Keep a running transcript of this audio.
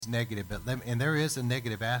negative, but and there is a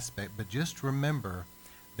negative aspect, but just remember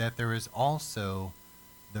that there is also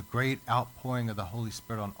the great outpouring of the Holy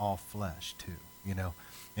Spirit on all flesh too, you know.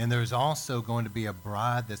 And there's also going to be a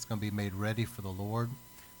bride that's going to be made ready for the Lord.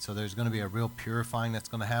 So there's going to be a real purifying that's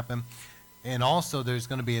going to happen. And also there's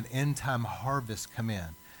going to be an end time harvest come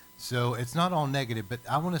in. So it's not all negative, but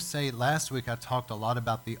I want to say last week I talked a lot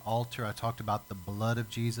about the altar. I talked about the blood of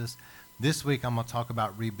Jesus. This week I'm going to talk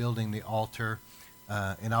about rebuilding the altar.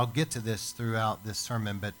 And I'll get to this throughout this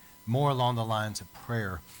sermon, but more along the lines of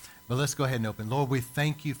prayer. But let's go ahead and open. Lord, we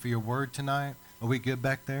thank you for your word tonight. Are we good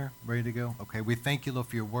back there? Ready to go? Okay, we thank you, Lord,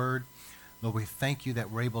 for your word. Lord, we thank you that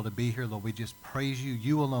we're able to be here. Lord, we just praise you.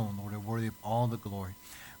 You alone, Lord, are worthy of all the glory.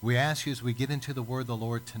 We ask you as we get into the word of the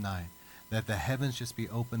Lord tonight, that the heavens just be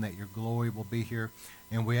open, that your glory will be here.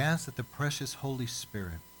 And we ask that the precious Holy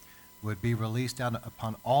Spirit would be released out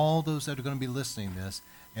upon all those that are going to be listening to this,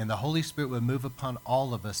 and the Holy Spirit would move upon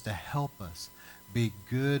all of us to help us be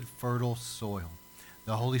good, fertile soil.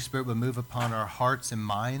 The Holy Spirit would move upon our hearts and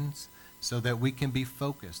minds so that we can be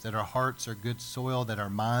focused, that our hearts are good soil, that our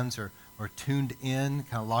minds are tuned in,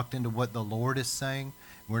 kind of locked into what the Lord is saying.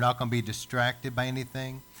 We're not going to be distracted by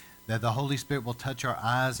anything. That the Holy Spirit will touch our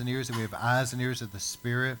eyes and ears, that we have eyes and ears of the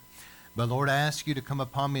Spirit. But Lord, I ask you to come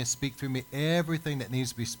upon me and speak through me everything that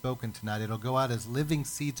needs to be spoken tonight. It'll go out as living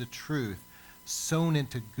seeds of truth sown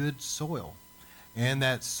into good soil. And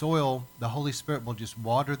that soil, the Holy Spirit will just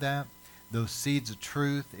water that, those seeds of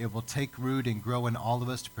truth. It will take root and grow in all of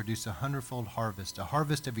us to produce a hundredfold harvest, a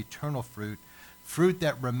harvest of eternal fruit, fruit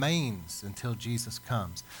that remains until Jesus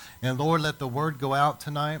comes. And Lord, let the word go out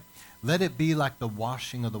tonight. Let it be like the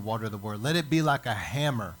washing of the water of the word. Let it be like a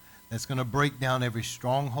hammer that's going to break down every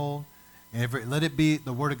stronghold. Let it be,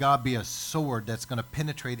 the word of God be a sword that's going to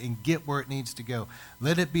penetrate and get where it needs to go.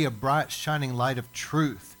 Let it be a bright, shining light of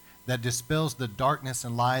truth that dispels the darkness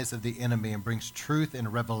and lies of the enemy and brings truth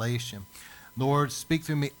and revelation. Lord, speak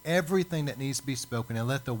through me everything that needs to be spoken, and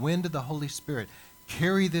let the wind of the Holy Spirit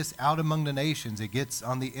carry this out among the nations. It gets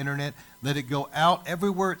on the internet. Let it go out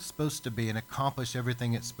everywhere it's supposed to be and accomplish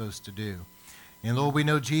everything it's supposed to do. And Lord, we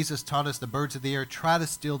know Jesus taught us the birds of the air try to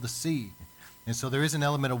steal the seed. And so there is an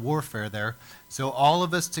element of warfare there. So all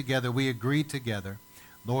of us together, we agree together,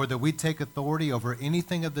 Lord, that we take authority over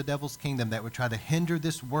anything of the devil's kingdom that would try to hinder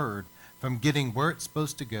this word from getting where it's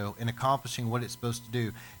supposed to go and accomplishing what it's supposed to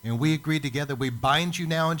do. And we agree together, we bind you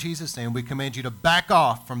now in Jesus' name. We command you to back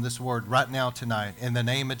off from this word right now tonight in the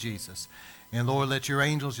name of Jesus. And Lord, let your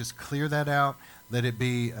angels just clear that out. Let it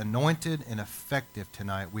be anointed and effective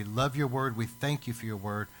tonight. We love your word. We thank you for your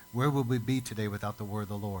word. Where would we be today without the word of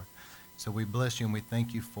the Lord? So we bless you and we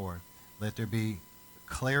thank you for it. Let there be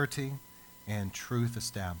clarity and truth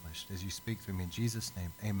established as you speak through me. In Jesus'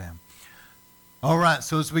 name, amen. All right,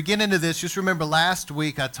 so as we get into this, just remember last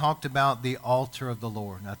week I talked about the altar of the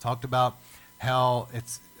Lord. And I talked about how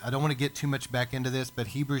I don't want to get too much back into this, but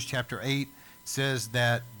Hebrews chapter 8 says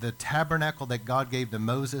that the tabernacle that God gave to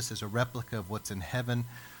Moses is a replica of what's in heaven.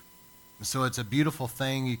 So it's a beautiful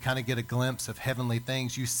thing. You kind of get a glimpse of heavenly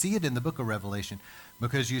things. You see it in the book of Revelation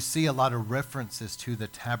because you see a lot of references to the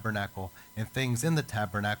tabernacle and things in the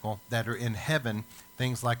tabernacle that are in heaven,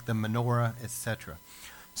 things like the menorah, etc.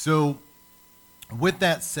 So with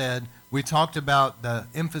that said, we talked about the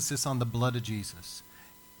emphasis on the blood of Jesus.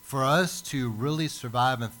 For us to really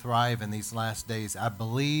survive and thrive in these last days, I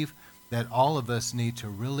believe that all of us need to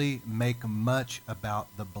really make much about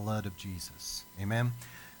the blood of Jesus. Amen?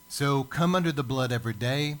 So come under the blood every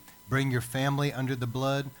day. Bring your family under the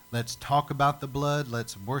blood. Let's talk about the blood.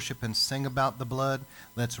 Let's worship and sing about the blood.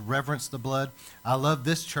 Let's reverence the blood. I love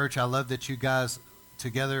this church. I love that you guys,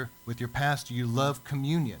 together with your pastor, you love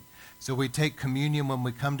communion. So we take communion when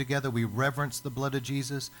we come together. We reverence the blood of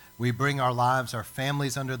Jesus. We bring our lives, our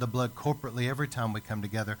families under the blood corporately every time we come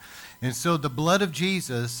together. And so the blood of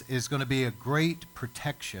Jesus is going to be a great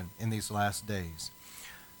protection in these last days.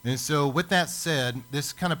 And so with that said, this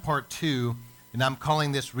is kind of part 2, and I'm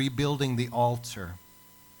calling this Rebuilding the Altar.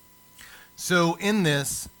 So in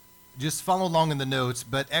this, just follow along in the notes,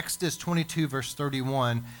 but Exodus 22, verse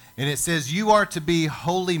 31, and it says, "You are to be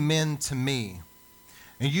holy men to me,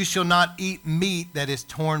 and you shall not eat meat that is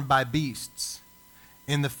torn by beasts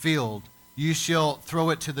in the field. You shall throw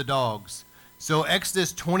it to the dogs." So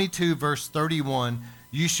Exodus 22, verse 31,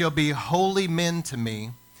 "You shall be holy men to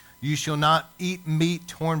me. You shall not eat meat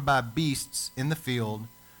torn by beasts in the field.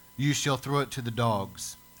 You shall throw it to the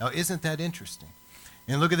dogs." Now, isn't that interesting?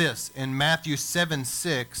 And look at this. In Matthew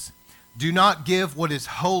 7:6, "Do not give what is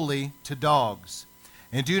holy to dogs,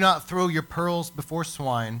 and do not throw your pearls before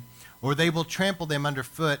swine, or they will trample them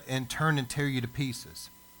underfoot and turn and tear you to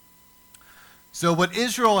pieces." So what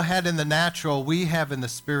Israel had in the natural, we have in the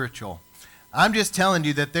spiritual. I'm just telling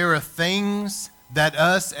you that there are things that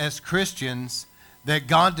us as Christians, that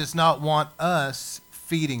God does not want us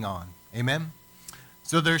feeding on. Amen?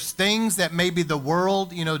 So there's things that maybe the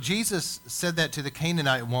world, Jesus said that to the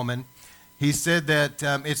Canaanite woman. He said that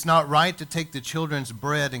it's not right to take the children's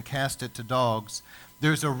bread and cast it to dogs.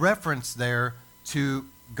 There's a reference there to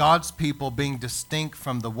God's people being distinct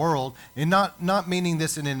from the world, and not meaning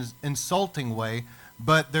this in an insulting way,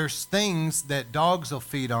 but there's things that dogs will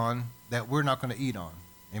feed on that we're not going to eat on.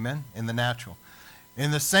 Amen? In the natural.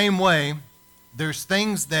 In the same way, there's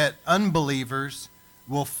things that unbelievers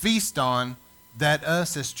will feast on that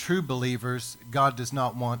us as true believers, God does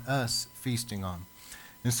not want us feasting on.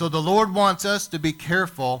 And so the Lord wants us to be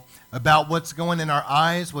careful about what's going in our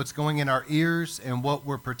eyes, what's going in our ears, and what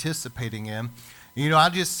we're participating in. I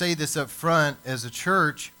just say this up front, as a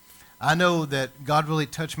church, I know that God really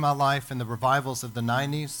touched my life in the revivals of the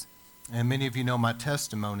 90s, and many of you know my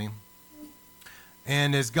testimony.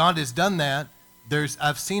 And as God has done that,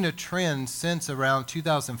 I've seen a trend since around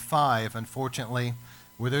 2005, unfortunately,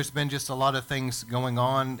 where there's been just a lot of things going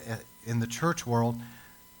on in the church world.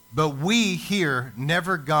 But we here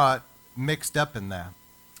never got mixed up in that.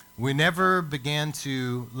 We never began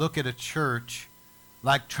to look at a church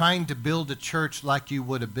like trying to build a church like you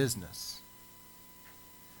would a business.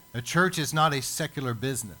 A church is not a secular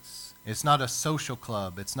business. It's not a social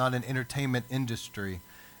club. It's not an entertainment industry.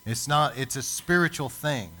 It's a spiritual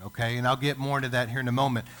thing, okay? And I'll get more into that here in a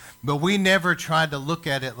moment. But we never tried to look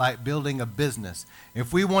at it like building a business.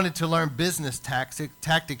 If we wanted to learn business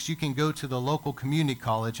tactics, you can go to the local community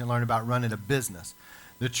college and learn about running a business.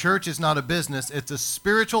 The church is not a business. It's a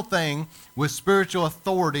spiritual thing with spiritual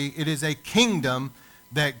authority. It is a kingdom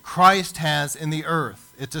that Christ has in the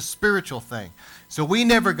earth. It's a spiritual thing. So we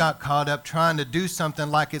never got caught up trying to do something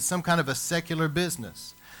like it's some kind of a secular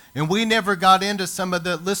business. And we never got into some of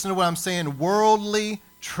the, listen to what I'm saying, worldly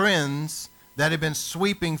trends that have been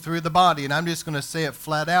sweeping through the body. And I'm just going to say it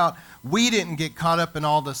flat out. We didn't get caught up in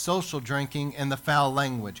all the social drinking and the foul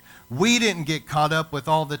language. We didn't get caught up with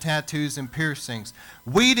all the tattoos and piercings.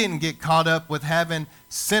 We didn't get caught up with having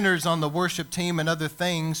sinners on the worship team and other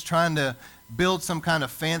things trying to build some kind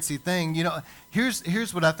of fancy thing.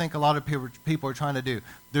 Here's what I think a lot of people are trying to do.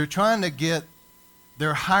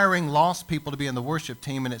 They're hiring lost people to be in the worship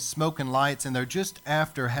team, and it's smoke and lights, and they're just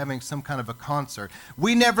after having some kind of a concert.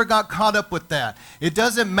 We never got caught up with that. It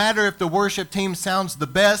doesn't matter if the worship team sounds the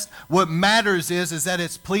best. What matters is that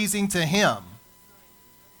it's pleasing to Him.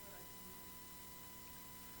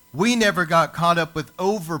 We never got caught up with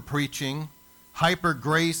over-preaching, hyper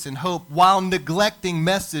grace and hope, while neglecting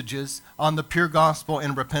messages on the pure gospel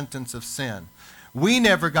and repentance of sin. We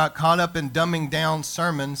never got caught up in dumbing down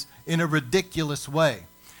sermons in a ridiculous way.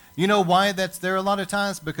 You know why that's there a lot of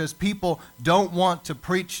times? Because people don't want to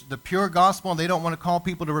preach the pure gospel, and they don't want to call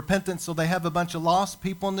people to repentance, so they have a bunch of lost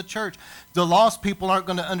people in the church. The lost people aren't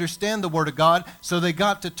going to understand the Word of God, so they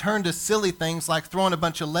got to turn to silly things like throwing a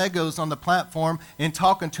bunch of Legos on the platform and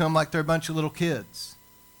talking to them like they're a bunch of little kids.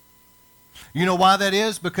 You know why that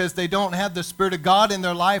is? Because they don't have the Spirit of God in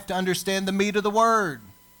their life to understand the meat of the Word.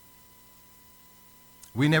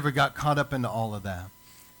 We never got caught up into all of that.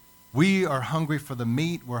 We are hungry for the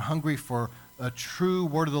meat. We're hungry for a true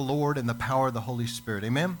word of the Lord and the power of the Holy Spirit.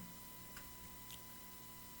 Amen?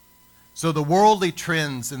 So the worldly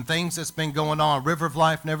trends and things that's been going on, River of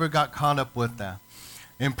Life never got caught up with that.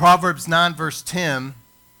 In Proverbs 9, verse 10,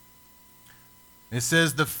 it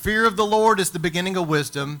says, "The fear of the Lord is the beginning of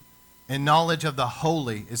wisdom, and knowledge of the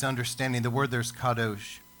holy is understanding." The word there is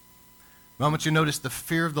kadosh. I want you to notice the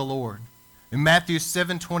fear of the Lord. In Matthew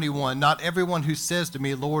 7:21, "Not everyone who says to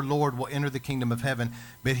me, 'Lord, Lord,' will enter the kingdom of heaven,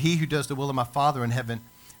 but he who does the will of my Father in heaven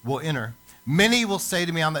will enter. Many will say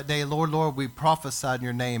to me on that day, 'Lord, Lord, we prophesied in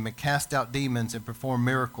your name and cast out demons and performed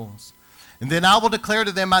miracles.' And then I will declare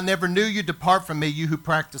to them, 'I never knew you. Depart from me, you who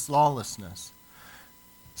practice lawlessness.'"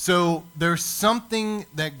 So there's something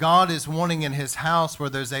that God is wanting in his house where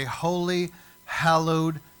there's a holy,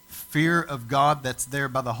 hallowed fear of God that's there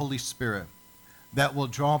by the Holy Spirit, that will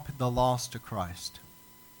draw the lost to Christ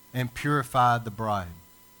and purify the bride.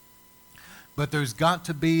 But there's got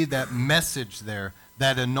to be that message there,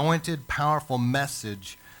 that anointed, powerful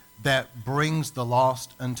message that brings the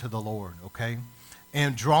lost unto the Lord, okay?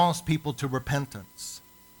 And draws people to repentance.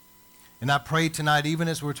 And I pray tonight, even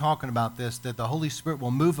as we're talking about this, that the Holy Spirit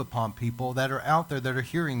will move upon people that are out there that are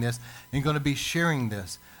hearing this and going to be sharing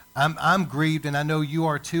this. I'm grieved, and I know you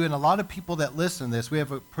are too, and a lot of people that listen to this, we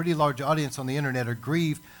have a pretty large audience on the internet, are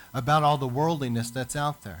grieved about all the worldliness that's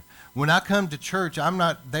out there. When I come to church, I'm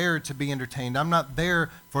not there to be entertained. I'm not there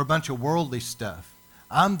for a bunch of worldly stuff.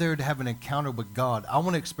 I'm there to have an encounter with God. I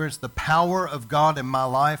want to experience the power of God in my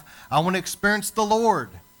life. I want to experience the Lord.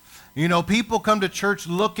 You know, people come to church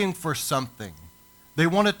looking for something. They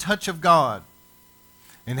want a touch of God.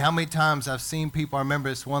 And how many times I've seen people, I remember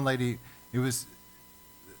this one lady,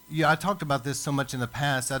 I talked about this so much in the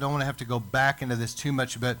past, I don't want to have to go back into this too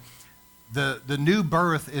much, but the new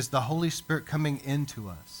birth is the Holy Spirit coming into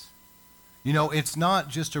us. You know, it's not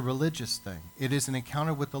just a religious thing. It is an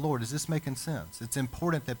encounter with the Lord. Is this making sense? It's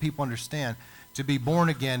important that people understand to be born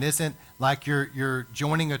again isn't like you're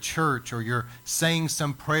joining a church or you're saying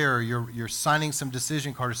some prayer, or you're signing some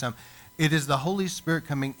decision card or something. It is the Holy Spirit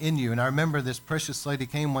coming in you. And I remember this precious lady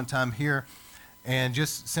came one time here and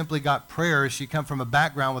just simply got prayer. She come from a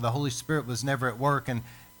background where the Holy Spirit was never at work and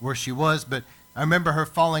where she was, but I remember her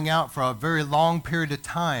falling out for a very long period of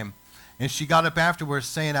time. And she got up afterwards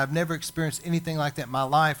saying, I've never experienced anything like that in my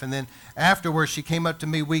life. And then afterwards, she came up to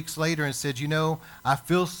me weeks later and said, you know, I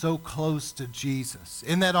feel so close to Jesus.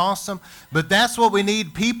 Isn't that awesome? But that's what we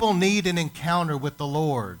need. People need an encounter with the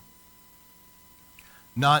Lord.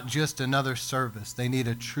 Not just another service. They need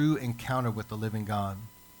a true encounter with the living God.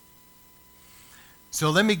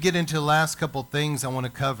 So let me get into the last couple things I want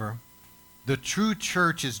to cover. The true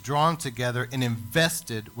church is drawn together and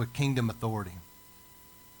invested with kingdom authority.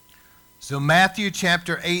 So Matthew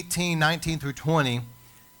chapter 18, 19 through 20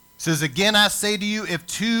 says, again, I say to you, if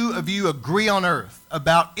two of you agree on earth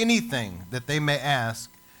about anything that they may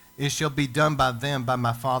ask, it shall be done by them, by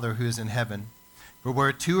my Father who is in heaven. For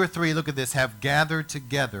where two or three, look at this, have gathered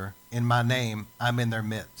together in my name, I'm in their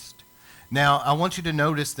midst. Now, I want you to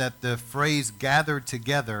notice that the phrase gathered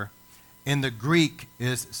together in the Greek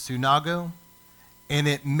is synago, and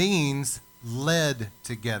it means led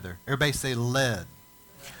together. Everybody say led.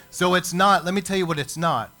 So it's not, let me tell you what it's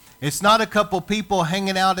not. It's not a couple people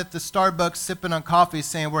hanging out at the Starbucks sipping on coffee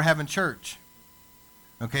saying we're having church.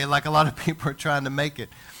 Okay, like a lot of people are trying to make it.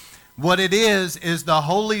 What it is the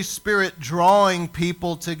Holy Spirit drawing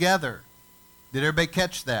people together. Did everybody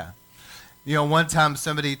catch that? You know, one time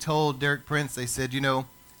somebody told Derek Prince, they said, you know,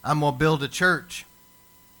 I'm going to build a church.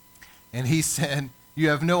 And he said, you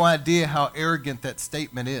have no idea how arrogant that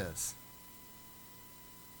statement is.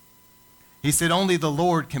 He said, only the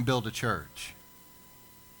Lord can build a church.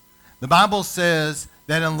 The Bible says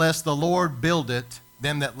that unless the Lord build it,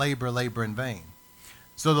 them that labor, labor in vain.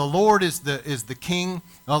 So the Lord is the king.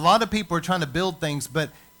 A lot of people are trying to build things, but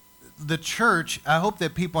the church, I hope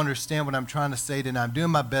that people understand what I'm trying to say tonight. I'm doing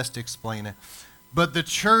my best to explain it. But the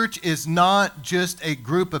church is not just a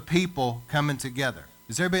group of people coming together.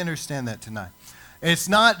 Does everybody understand that tonight? It's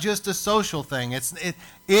not just a social thing. It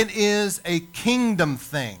is a kingdom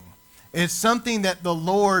thing. It's something that the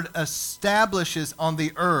Lord establishes on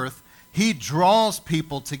the earth. He draws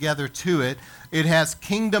people together to it. It has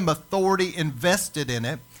kingdom authority invested in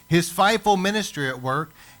it, his fivefold ministry at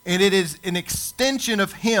work, and it is an extension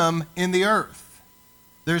of him in the earth.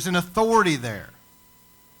 There's an authority there.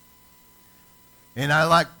 And I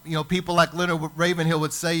like, you know, people like Leonard Ravenhill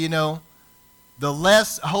would say, you know, the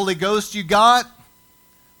less Holy Ghost you got,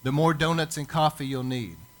 the more donuts and coffee you'll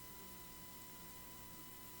need.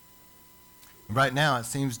 Right now, it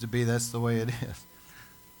seems to be that's the way it is.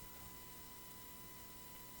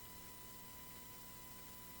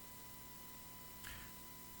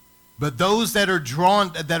 But those that are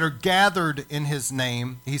drawn, that are gathered in his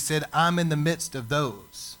name, he said, I'm in the midst of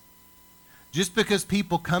those. Just because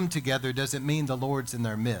people come together doesn't mean the Lord's in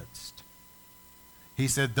their midst. He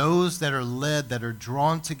said, those that are led, that are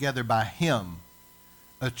drawn together by him,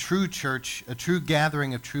 a true church, a true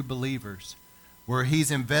gathering of true believers, where he's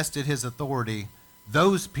invested his authority,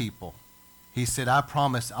 those people, he said, I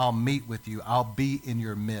promise I'll meet with you. I'll be in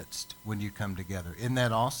your midst when you come together. Isn't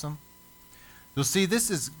that awesome? You'll see, this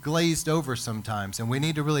is glazed over sometimes, and we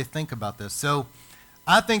need to really think about this. So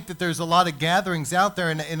I think that there's a lot of gatherings out there,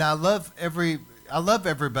 and I love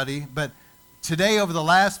everybody, but today, over the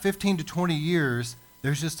last 15 to 20 years,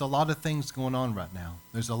 there's just a lot of things going on right now.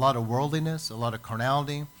 There's a lot of worldliness, a lot of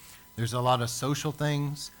carnality. There's a lot of social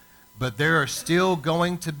things. But there are still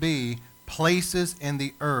going to be places in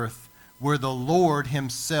the earth where the Lord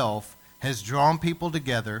himself has drawn people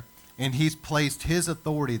together, and he's placed his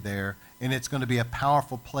authority there, and it's going to be a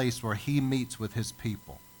powerful place where he meets with his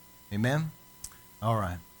people. Amen? All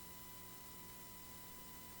right.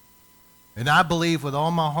 And I believe with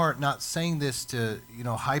all my heart, not saying this to,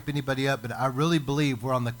 hype anybody up, but I really believe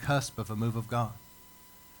we're on the cusp of a move of God.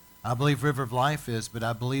 I believe River of Life is, but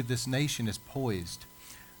I believe this nation is poised.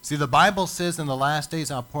 See, the Bible says in the last days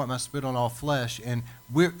I'll pour out my spirit on all flesh, and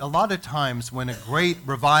a lot of times when a great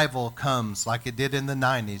revival comes, like it did in the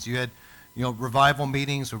 90s, you had revival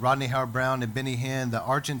meetings with Rodney Howard-Browne and Benny Hinn, the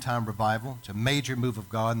Argentine revival. It's a major move of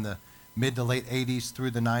God in the mid to late 80s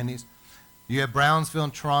through the 90s. You have Brownsville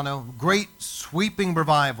and Toronto, great sweeping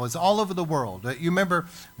revivals all over the world. You remember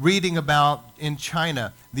reading about in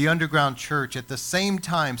China, the underground church, at the same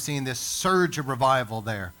time seeing this surge of revival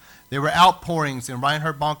there. There were outpourings in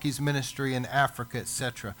Reinhard Bonnke's ministry in Africa,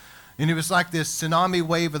 etc. And it was like this tsunami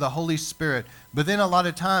wave of the Holy Spirit. But then a lot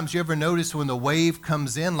of times, you ever notice when the wave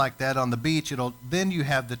comes in like that on the beach, then you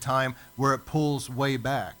have the time where it pulls way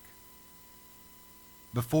back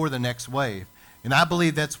before the next wave. And I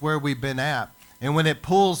believe that's where we've been at. And when it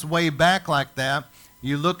pulls way back like that,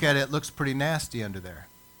 you look at it, it looks pretty nasty under there.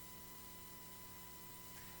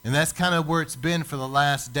 And that's kind of where it's been for the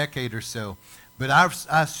last decade or so. But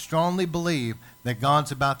I strongly believe that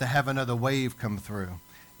God's about to have another wave come through.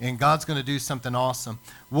 And God's going to do something awesome.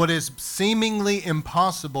 What is seemingly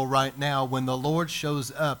impossible right now, when the Lord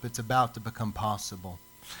shows up, it's about to become possible.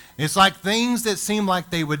 It's like things that seem like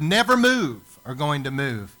they would never move are going to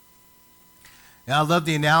move. And I love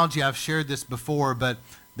the analogy. I've shared this before, but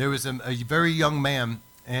there was a very young man,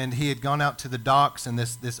 and he had gone out to the docks, and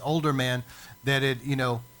this older man that had,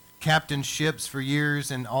 captained ships for years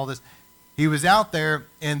and all this, he was out there,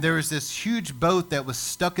 and there was this huge boat that was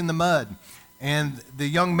stuck in the mud. And the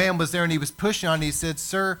young man was there, and he was pushing on it. He said,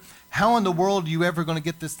 "Sir, how in the world are you ever going to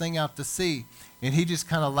get this thing out to sea?" And he just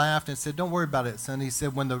kind of laughed and said, "Don't worry about it, son." He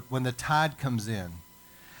said, when the tide comes in.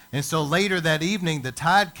 And so later that evening, the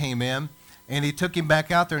tide came in, and he took him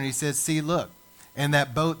back out there, and he said, "See, look." And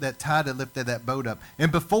that tide had lifted that boat up.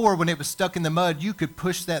 And before, when it was stuck in the mud, you could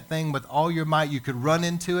push that thing with all your might. You could run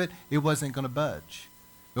into it. It wasn't going to budge.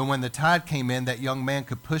 But when the tide came in, that young man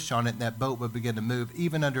could push on it, and that boat would begin to move,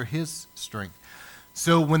 even under his strength.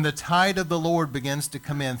 So when the tide of the Lord begins to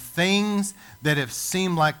come in, things that have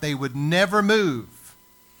seemed like they would never move,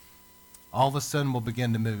 all of a sudden will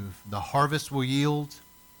begin to move. The harvest will yield.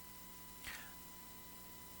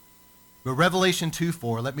 But Revelation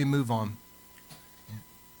 2:4, let me move on.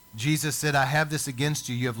 Jesus said, "I have this against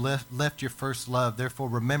you. You have left your first love. Therefore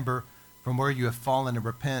remember from where you have fallen and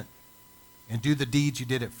repent and do the deeds you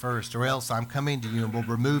did at first, or else I'm coming to you and will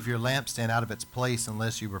remove your lampstand out of its place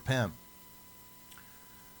unless you repent."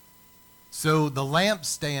 So the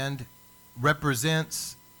lampstand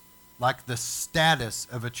represents like the status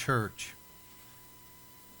of a church.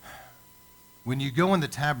 When you go in the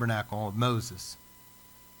tabernacle of Moses,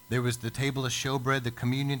 there was the table of showbread, the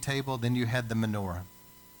communion table, then you had the menorah.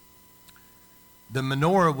 The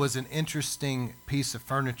menorah was an interesting piece of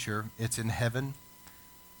furniture. It's in heaven.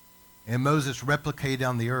 And Moses replicated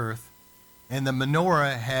on the earth. And the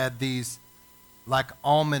menorah had these like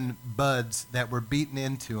almond buds that were beaten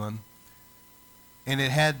into them. And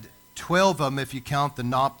it had 12 of them, if you count the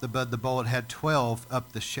knop, the bud, the bowl. It had 12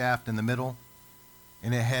 up the shaft in the middle.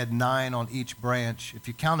 And it had 9 on each branch. If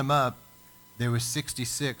you count them up, there was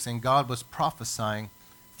 66. And God was prophesying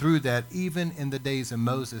through that, even in the days of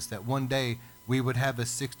Moses, that one day we would have a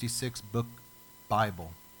 66-book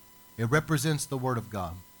Bible. It represents the Word of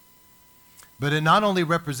God. But it not only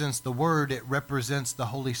represents the Word, it represents the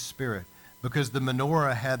Holy Spirit, because the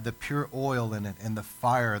menorah had the pure oil in it and the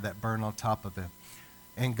fire that burned on top of it.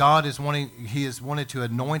 And God He has wanted to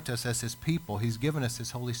anoint us as His people. He's given us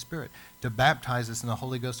His Holy Spirit to baptize us in the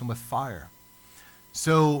Holy Ghost and with fire.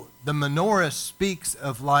 So the menorah speaks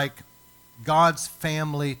of like God's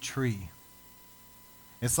family tree.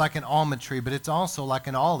 It's like an almond tree, but it's also like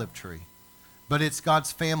an olive tree. But it's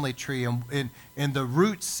God's family tree. And the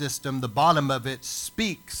root system, the bottom of it,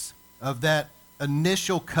 speaks of that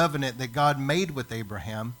initial covenant that God made with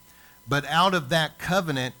Abraham. But out of that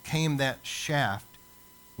covenant came that shaft,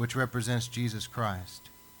 which represents Jesus Christ.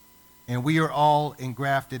 And we are all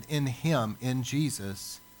engrafted in Him, in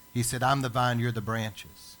Jesus. He said, "I'm the vine, you're the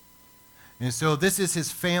branches." And so this is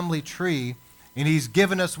His family tree, and He's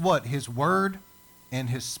given us what? His Word and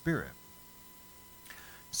His Spirit.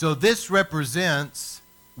 So this represents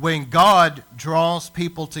when God draws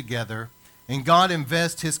people together and God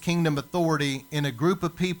invests His kingdom authority in a group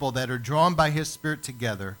of people that are drawn by His Spirit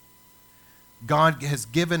together. God has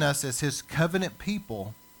given us as His covenant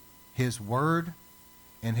people His Word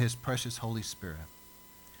and His precious Holy Spirit.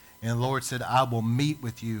 And the Lord said, "I will meet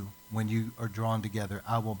with you when you are drawn together.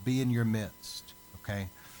 I will be in your midst." Okay?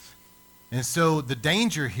 And so the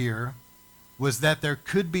danger here was that there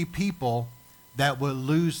could be people that will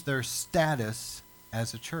lose their status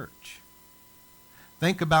as a church.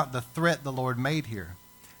 Think about the threat the Lord made here.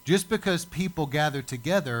 Just because people gather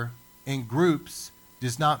together in groups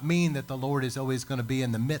does not mean that the Lord is always going to be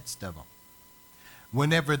in the midst of them.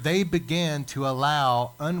 Whenever they begin to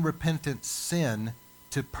allow unrepentant sin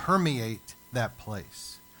to permeate that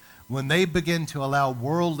place, when they begin to allow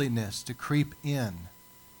worldliness to creep in,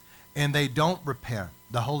 and they don't repent,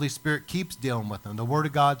 the Holy Spirit keeps dealing with them. The Word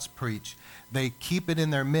of God's preached. They keep it in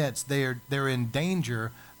their midst. They're in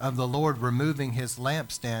danger of the Lord removing his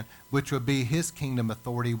lampstand, which would be his kingdom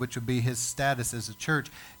authority, which would be his status as a church.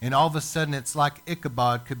 And all of a sudden, it's like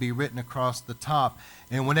Ichabod could be written across the top.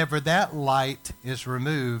 And whenever that light is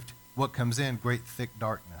removed, what comes in? Great thick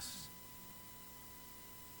darkness.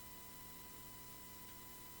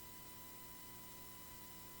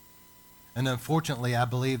 And unfortunately, I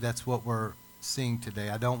believe that's what we're seeing today.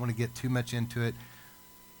 I don't want to get too much into it,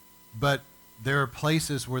 but there are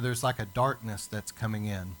places where there's like a darkness that's coming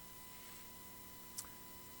in.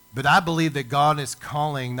 But I believe that God is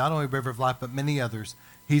calling, not only River of Life, but many others,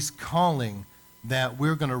 he's calling that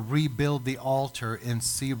we're going to rebuild the altar and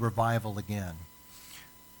see revival again.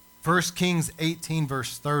 1 Kings 18,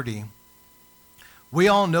 verse 30. We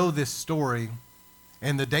all know this story.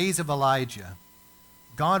 In the days of Elijah,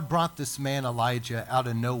 God brought this man Elijah out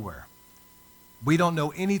of nowhere. We don't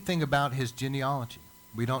know anything about his genealogy.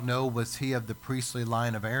 We don't know, was he of the priestly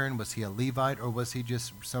line of Aaron? Was he a Levite? Or was he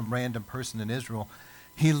just some random person in Israel?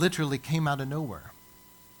 He literally came out of nowhere.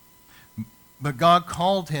 But God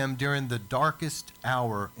called him during the darkest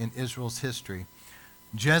hour in Israel's history.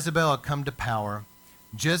 Jezebel had come to power.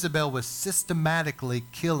 Jezebel was systematically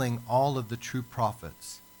killing all of the true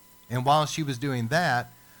prophets. And while she was doing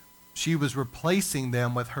that, she was replacing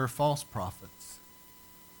them with her false prophets.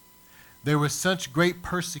 There was such great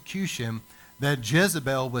persecution that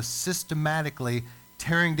Jezebel was systematically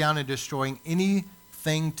tearing down and destroying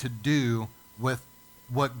anything to do with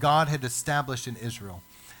what God had established in Israel.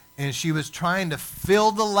 And she was trying to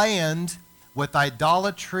fill the land with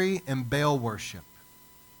idolatry and Baal worship.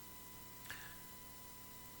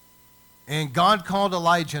 And God called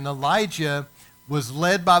Elijah, and Elijah was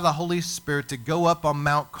led by the Holy Spirit to go up on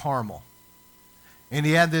Mount Carmel. And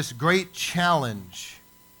he had this great challenge.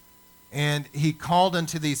 And he called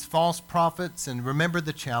unto these false prophets, and remember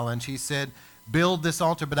the challenge. He said, build this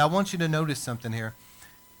altar. But I want you to notice something here.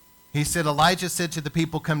 He said, Elijah said to the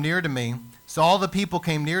people, come near to me. So all the people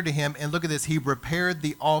came near to him, and look at this. He repaired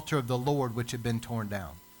the altar of the Lord, which had been torn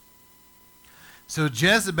down. So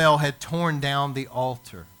Jezebel had torn down the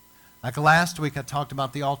altar. Like last week I talked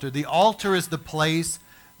about the altar. The altar is the place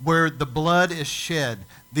where the blood is shed.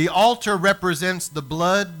 The altar represents the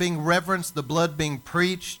blood being reverenced, the blood being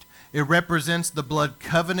preached. It represents the blood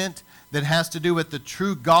covenant that has to do with the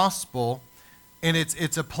true gospel. And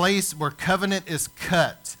it's a place where covenant is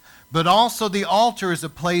cut. But also the altar is a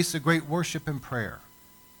place of great worship and prayer.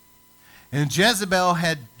 And Jezebel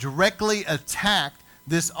had directly attacked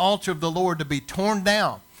this altar of the Lord to be torn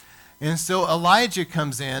down. And so Elijah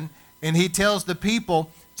comes in and he tells the people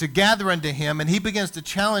to gather unto him, and he begins to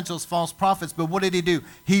challenge those false prophets. But what did he do?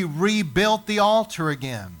 He rebuilt the altar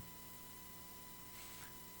again.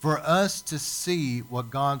 For us to see what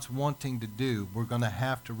God's wanting to do, we're going to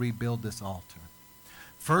have to rebuild this altar.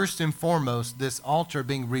 First and foremost, this altar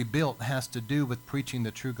being rebuilt has to do with preaching the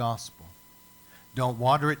true gospel. Don't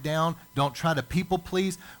water it down. Don't try to people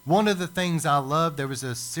please. One of the things I love, there was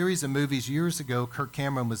a series of movies years ago Kirk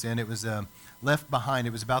Cameron was in. It was Left Behind.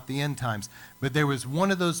 It was about the end times. But there was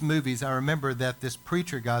one of those movies, I remember, that this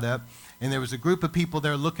preacher got up, and there was a group of people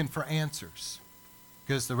there looking for answers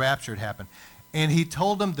because the rapture had happened. And he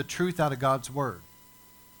told them the truth out of God's word.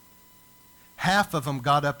 Half of them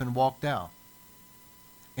got up and walked out.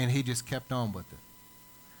 And he just kept on with it.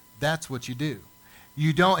 That's what you do.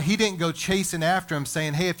 He didn't go chasing after him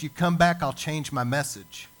saying, hey, if you come back, I'll change my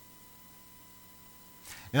message.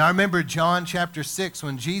 And I remember John chapter 6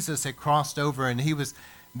 when Jesus had crossed over, and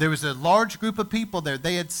there was a large group of people there.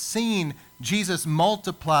 They had seen Jesus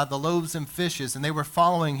multiply the loaves and fishes, and they were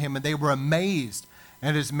following him, and they were amazed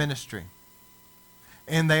at his ministry.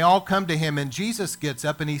 And they all come to him, and Jesus gets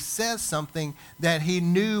up and he says something that he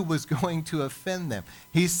knew was going to offend them.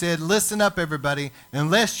 He said, listen up, everybody.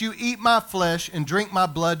 Unless you eat my flesh and drink my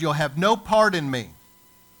blood, you'll have no part in me.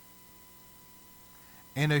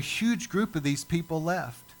 And a huge group of these people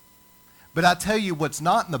left. But I tell you what's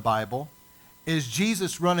not in the Bible is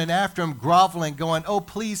Jesus running after him, groveling, going, oh,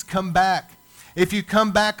 please come back. If you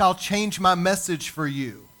come back, I'll change my message for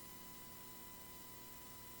you.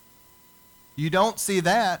 You don't see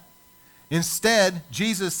that. Instead,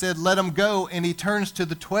 Jesus said, let them go, and he turns to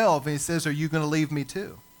the 12, and he says, are you going to leave me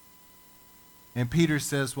too? And Peter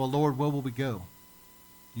says, well, Lord, where will we go?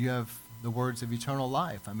 You have the words of eternal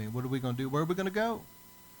life. I mean, what are we going to do? Where are we going to go?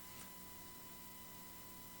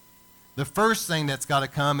 The first thing that's got to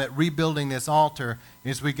come at rebuilding this altar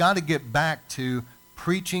is we got to get back to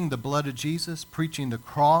preaching the blood of Jesus, preaching the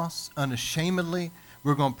cross unashamedly.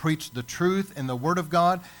 We're going to preach the truth and the Word of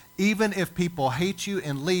God, even if people hate you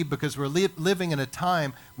and leave, because we're living in a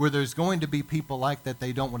time where there's going to be people like that.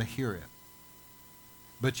 They don't want to hear it.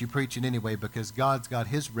 But you preach it anyway because God's got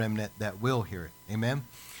his remnant that will hear it. Amen?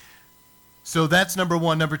 So that's number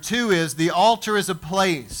one. Number two is the altar is a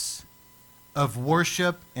place of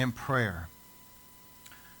worship and prayer.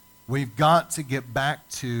 We've got to get back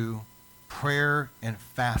to prayer and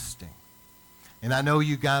fasting. And I know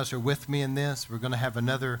you guys are with me in this. We're going to have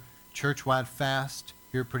another church-wide fast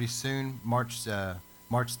here pretty soon, March the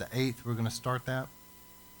 8th. We're going to start that.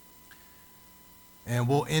 And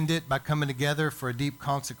we'll end it by coming together for a deep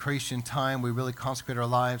consecration time. We really consecrate our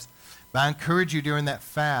lives. But I encourage you during that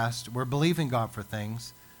fast, we're believing God for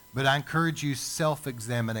things, but I encourage you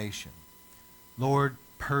self-examination. Lord,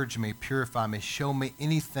 purge me, purify me, show me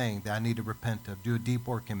anything that I need to repent of. Do a deep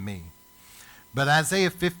work in me. But Isaiah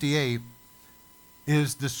 58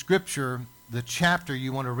 is the scripture, the chapter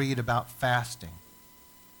you want to read about fasting.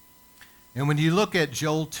 And when you look at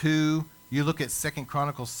Joel 2, you look at 2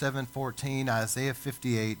 Chronicles 7:14, Isaiah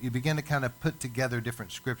 58, you begin to kind of put together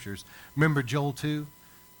different scriptures. Remember Joel 2?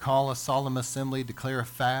 Call a solemn assembly, declare a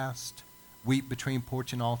fast, weep between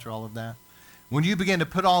porch and altar, all of that. When you begin to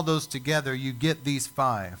put all those together, you get these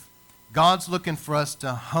 5. God's looking for us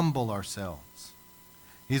to humble ourselves.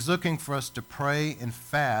 He's looking for us to pray and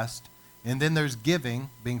fast. And then there's giving,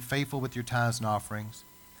 being faithful with your tithes and offerings.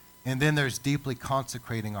 And then there's deeply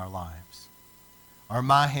consecrating our lives. Are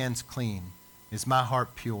my hands clean? Is my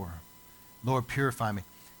heart pure? Lord, purify me.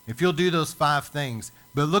 If you'll do those 5 things.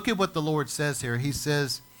 But look at what the Lord says here. He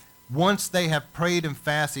says, once they have prayed and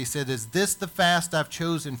fasted, he said, is this the fast I've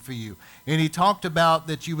chosen for you? And he talked about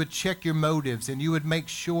that you would check your motives and you would make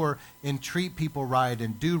sure and treat people right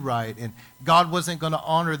and do right. And God wasn't going to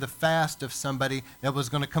honor the fast of somebody that was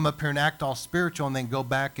going to come up here and act all spiritual and then go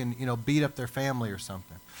back and, beat up their family or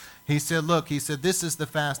something. He said, look, this is the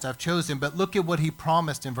fast I've chosen. But look at what he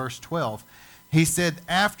promised in verse 12. He said,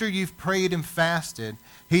 after you've prayed and fasted,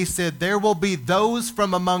 he said, there will be those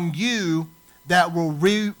from among you that will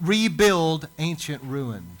rebuild ancient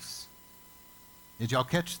ruins. Did y'all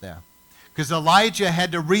catch that? Because Elijah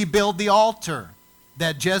had to rebuild the altar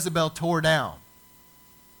that Jezebel tore down.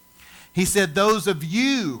 He said, those of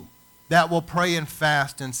you that will pray and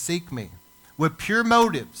fast and seek me with pure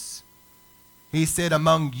motives, he said,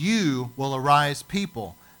 among you will arise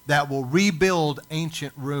people that will rebuild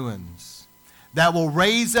ancient ruins, that will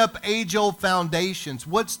raise up age-old foundations.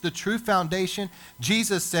 What's the true foundation?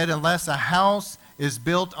 Jesus said, unless a house is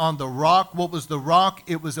built on the rock. What was the rock?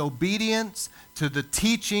 It was obedience to the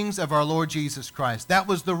teachings of our Lord Jesus Christ. That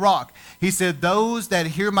was the rock. He said, those that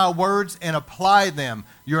hear my words and apply them,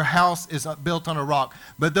 your house is built on a rock.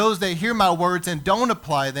 But those that hear my words and don't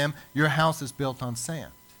apply them, your house is built on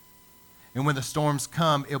sand. And when the storms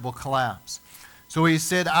come, it will collapse. So he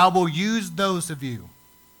said, I will use those of you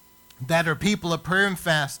that are people of prayer and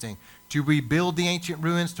fasting to rebuild the ancient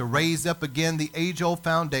ruins, to raise up again the age-old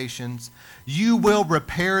foundations. You will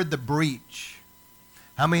repair the breach.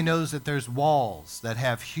 How many knows that there's walls that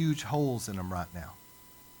have huge holes in them right now?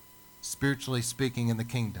 Spiritually speaking, in the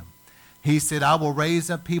kingdom. He said, I will raise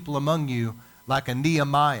up people among you like a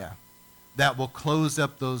Nehemiah that will close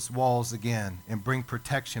up those walls again and bring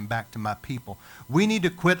protection back to my people. We need to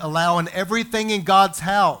quit allowing everything in God's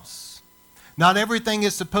house. Not everything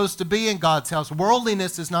is supposed to be in God's house.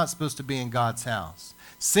 Worldliness is not supposed to be in God's house.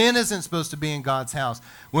 Sin isn't supposed to be in God's house.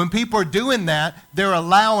 When people are doing that, they're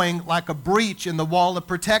allowing like a breach in the wall of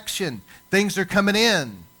protection. Things are coming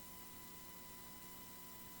in.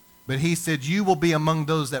 But he said, you will be among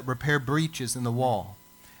those that repair breaches in the wall,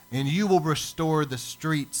 and you will restore the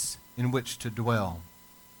streets in which to dwell.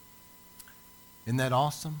 Isn't that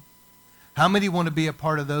awesome? How many want to be a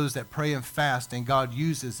part of those that pray and fast, and God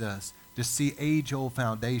uses us to see age-old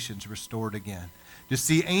foundations restored again, to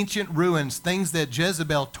see ancient ruins, things that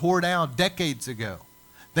Jezebel tore down decades ago,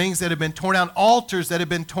 things that have been torn down, altars that have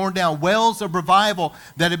been torn down, wells of revival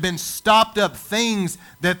that have been stopped up, things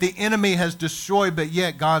that the enemy has destroyed, but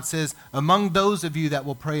yet God says, among those of you that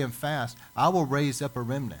will pray and fast, I will raise up a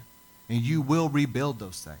remnant, and you will rebuild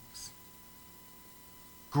those things.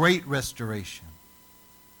 Great restoration.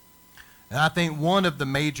 And I think one of the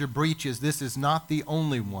major breaches, this is not the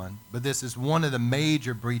only one, but this is one of the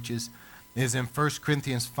major breaches, is in 1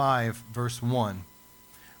 Corinthians 5, verse 1,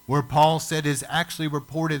 where Paul said, it is actually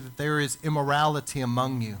reported that there is immorality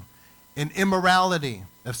among you, in immorality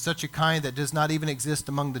of such a kind that does not even exist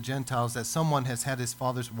among the Gentiles, that someone has had his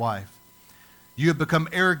father's wife. You have become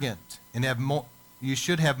arrogant and you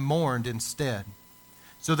should have mourned instead,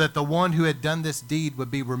 so that the one who had done this deed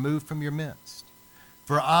would be removed from your midst.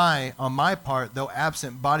 For I, on my part, though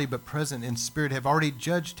absent body but present in spirit, have already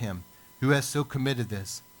judged him who has so committed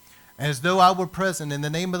this, as though I were present in the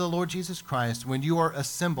name of the Lord Jesus Christ when you are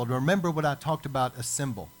assembled. Remember what I talked about,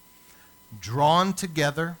 assemble. Drawn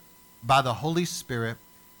together by the Holy Spirit,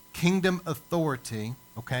 kingdom authority,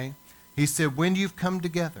 okay? He said, when you've come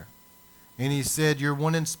together, and he said, you're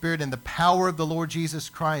one in spirit, and the power of the Lord Jesus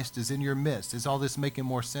Christ is in your midst. Is all this making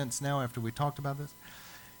more sense now after we talked about this?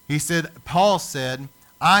 He said, Paul said,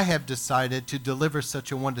 I have decided to deliver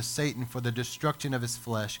such a one to Satan for the destruction of his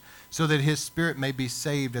flesh, so that his spirit may be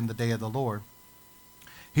saved in the day of the Lord.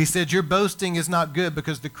 He said, your boasting is not good,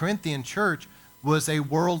 because the Corinthian church was a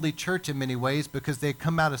worldly church in many ways because they had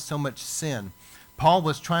come out of so much sin. Paul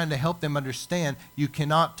was trying to help them understand you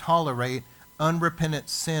cannot tolerate unrepentant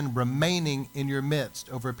sin remaining in your midst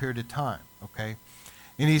over a period of time, okay?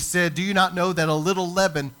 And he said, do you not know that a little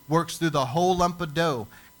leaven works through the whole lump of dough?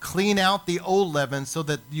 Clean out the old leaven so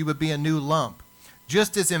that you would be a new lump.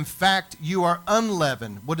 Just as in fact you are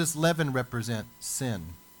unleavened. What does leaven represent? Sin.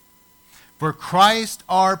 For Christ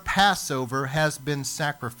our Passover has been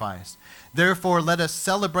sacrificed. Therefore let us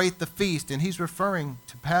celebrate the feast, and he's referring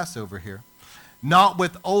to Passover here, not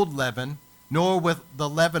with old leaven, nor with the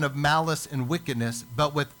leaven of malice and wickedness,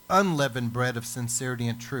 but with unleavened bread of sincerity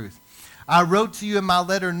and truth. I wrote to you in my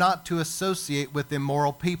letter not to associate with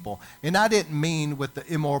immoral people. And I didn't mean with the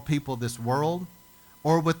immoral people of this world,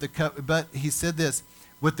 or with but he said this,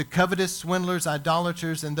 with the covetous, swindlers,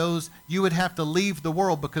 idolaters, and those, you would have to leave the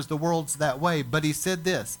world because the world's that way. But he said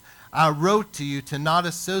this, I wrote to you to not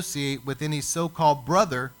associate with any so-called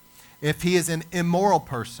brother if he is an immoral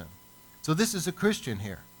person. So this is a Christian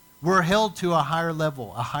here. We're held to a higher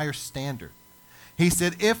level, a higher standard. He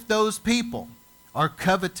said, if those people are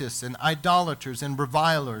covetous and idolaters and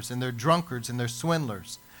revilers and they're drunkards and they're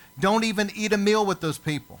swindlers, don't even eat a meal with those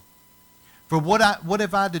people. For what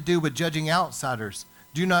have I to do with judging outsiders?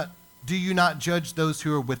 Do you not judge those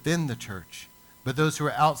who are within the church, but those who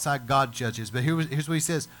are outside God judges. But here's what he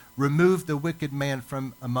says, remove the wicked man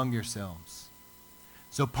from among yourselves.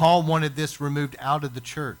 So Paul wanted this removed out of the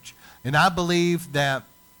church. And I believe that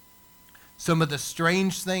some of the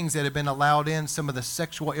strange things that have been allowed in, some of the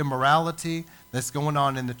sexual immorality that's going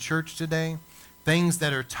on in the church today, things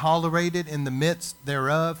that are tolerated in the midst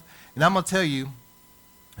thereof. And I'm going to tell you,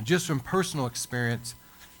 just from personal experience,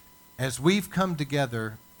 as we've come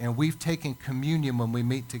together and we've taken communion when we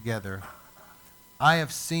meet together, I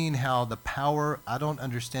have seen how the power, I don't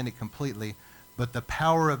understand it completely, but the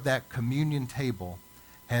power of that communion table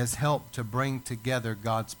has helped to bring together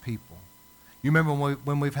God's people. You remember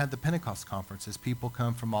when we've had the Pentecost conferences, people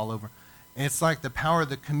come from all over. And it's like the power of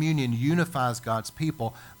the communion unifies God's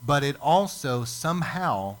people, but it also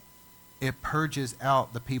somehow, it purges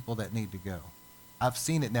out the people that need to go. I've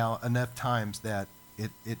seen it now enough times that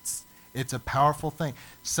it's a powerful thing.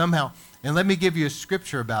 Somehow, and let me give you a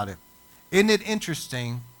scripture about it. Isn't it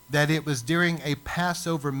interesting that it was during a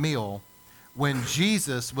Passover meal when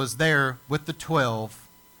Jesus was there with the 12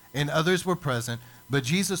 and others were present, but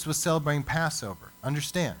Jesus was celebrating Passover.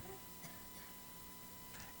 Understand?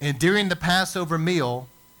 And during the Passover meal,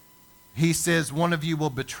 he says, one of you will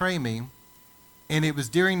betray me. And it was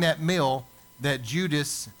during that meal that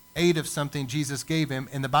Judas ate of something Jesus gave him.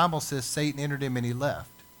 And the Bible says Satan entered him and he left.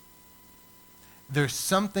 There's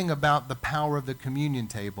something about the power of the communion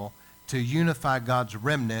table to unify God's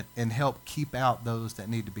remnant and help keep out those that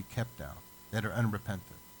need to be kept out, that are unrepentant.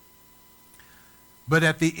 But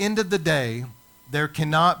at the end of the day, there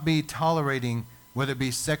cannot be tolerating, whether it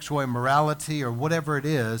be sexual immorality or whatever it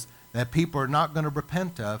is, that people are not going to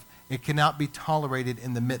repent of. It cannot be tolerated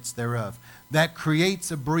in the midst thereof. That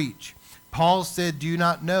creates a breach. Paul said, do you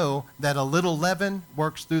not know that a little leaven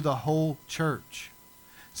works through the whole church?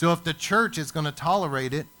 So if the church is going to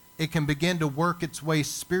tolerate it, it can begin to work its way,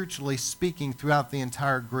 spiritually speaking, throughout the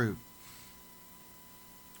entire group.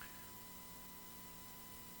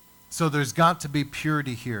 So there's got to be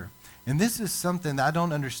purity here. And this is something that I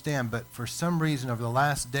don't understand, but for some reason over the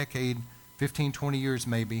last decade, 15, 20 years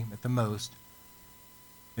maybe at the most,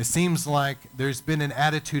 it seems like there's been an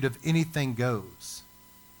attitude of anything goes.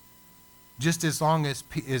 Just as long as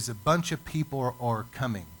a bunch of people are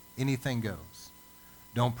coming, anything goes.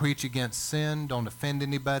 Don't preach against sin, don't offend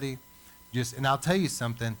anybody. And I'll tell you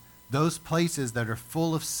something, those places that are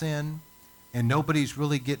full of sin and nobody's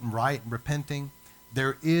really getting right and repenting,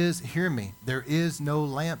 there is no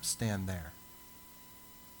lampstand there.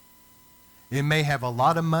 It may have a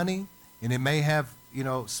lot of money, and it may have,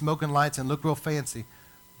 smoking lights and look real fancy,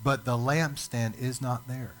 but the lampstand is not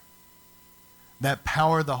there. That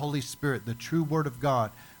power of the Holy Spirit, the true Word of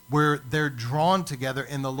God, where they're drawn together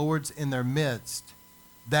and the Lord's in their midst,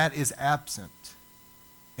 that is absent.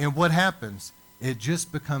 And what happens? It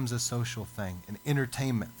just becomes a social thing, an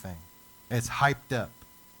entertainment thing. It's hyped up.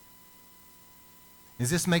 Is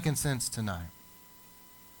this making sense tonight?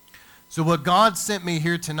 So what God sent me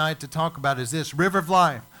here tonight to talk about is this: River of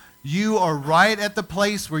Life, you are right at the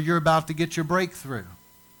place where you're about to get your breakthrough.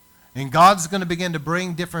 And God's going to begin to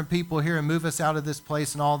bring different people here and move us out of this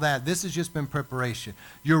place and all that. This has just been preparation.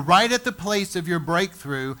 You're right at the place of your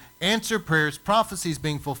breakthrough, answer prayers, prophecies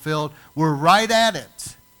being fulfilled. We're right at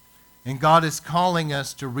it. And God is calling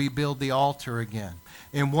us to rebuild the altar again.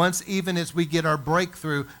 And once, even as we get our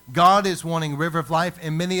breakthrough, God is wanting River of Life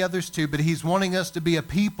and many others too, but he's wanting us to be a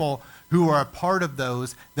people who are a part of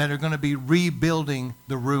those that are going to be rebuilding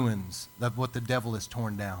the ruins of what the devil has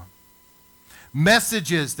torn down.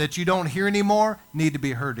 Messages that you don't hear anymore need to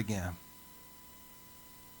be heard again.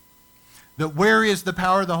 That where is the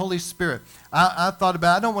power of the Holy Spirit? I thought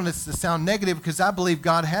about, I don't want this to sound negative because I believe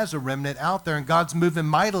God has a remnant out there and God's moving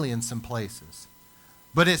mightily in some places.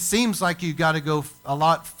 But it seems like you've got to go a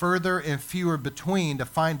lot further and fewer between to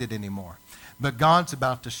find it anymore. But God's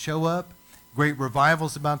about to show up, great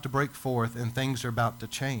revival's about to break forth, and things are about to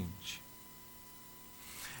change.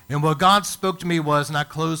 And what God spoke to me was, and I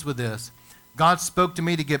close with this, God spoke to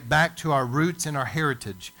me to get back to our roots and our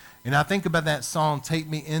heritage. And I think about that song, Take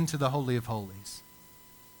Me Into the Holy of Holies.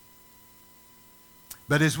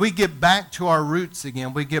 But as we get back to our roots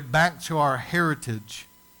again, we get back to our heritage,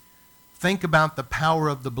 think about the power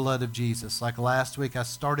of the blood of Jesus. Like last week I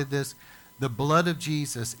started this. The blood of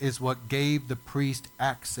Jesus is what gave the priest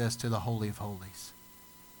access to the Holy of Holies.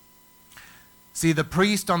 See, the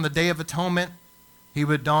priest on the Day of Atonement, he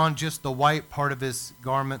would don just the white part of his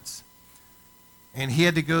garments. And he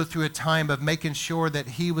had to go through a time of making sure that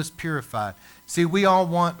he was purified. See, we all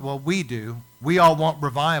want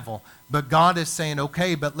revival. But God is saying,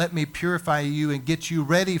 okay, but let me purify you and get you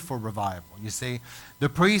ready for revival. You see, the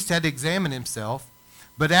priest had to examine himself.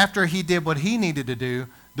 But after he did what he needed to do,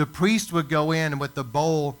 the priest would go in with the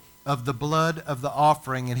bowl of the blood of the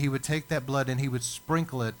offering, and he would take that blood and he would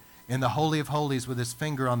sprinkle it in the Holy of Holies with his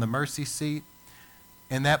finger on the mercy seat.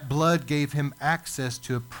 And that blood gave him access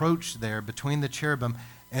to approach there between the cherubim.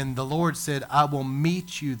 And the Lord said, I will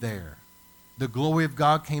meet you there. The glory of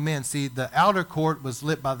God came in. See, the outer court was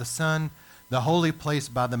lit by the sun, the holy place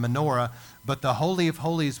by the menorah, but the Holy of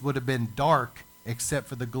Holies would have been dark except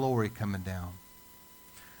for the glory coming down.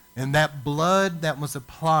 And that blood that was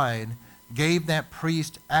applied gave that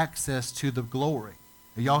priest access to the glory.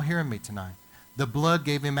 Are y'all hearing me tonight? The blood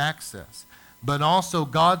gave him access. But also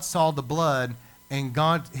God saw the blood, and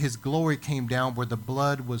his glory came down where the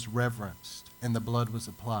blood was reverenced and the blood was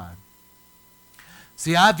applied.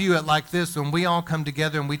 See, I view it like this. When we all come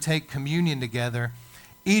together and we take communion together,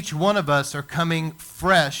 each one of us are coming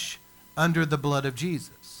fresh under the blood of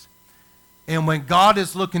Jesus. And when God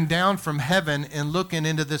is looking down from heaven and looking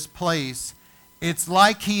into this place, it's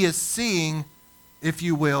like he is seeing, if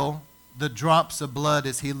you will, the drops of blood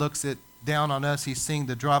as he looks down on us. He's seeing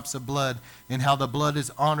the drops of blood and how the blood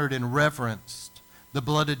is honored and reverenced. The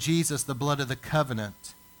blood of Jesus, the blood of the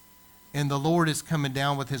covenant. And the Lord is coming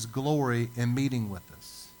down with his glory and meeting with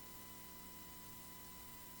us.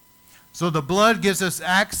 So the blood gives us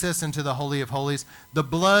access into the Holy of Holies. The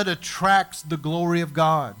blood attracts the glory of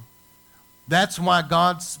God. That's why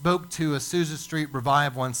God spoke to Azusa Street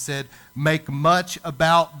Revival and said, make much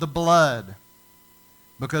about the blood.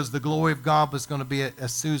 Because the glory of God was going to be at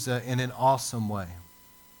Azusa in an awesome way.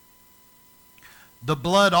 The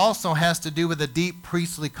blood also has to do with a deep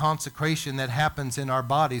priestly consecration that happens in our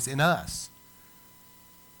bodies, in us.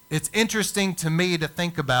 It's interesting to me to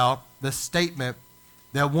think about the statement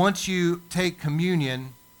that once you take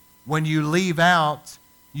communion, when you leave out,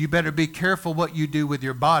 you better be careful what you do with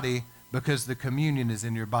your body because the communion is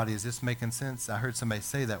in your body. Is this making sense? I heard somebody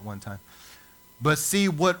say that one time. But see,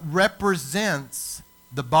 what represents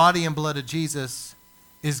the body and blood of Jesus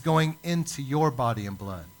is going into your body and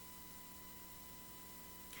blood.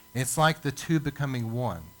 It's like the two becoming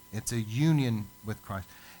one. It's a union with Christ.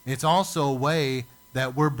 It's also a way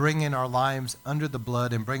that we're bringing our lives under the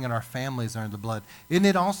blood and bringing our families under the blood. Isn't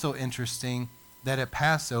it also interesting that at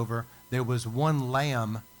Passover, there was one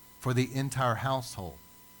lamb for the entire household?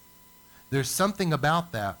 There's something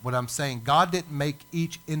about that, what I'm saying. God didn't make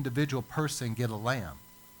each individual person get a lamb.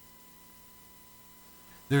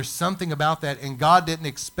 There's something about that, and God didn't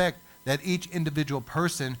expect that each individual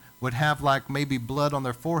person would have like maybe blood on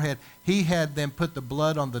their forehead. He had them put the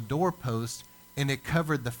blood on the doorpost, and it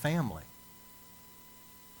covered the family.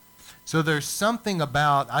 So there's something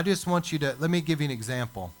about, I just want you to, let me give you an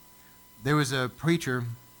example. There was a preacher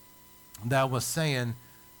that was saying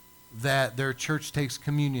that their church takes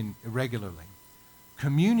communion regularly.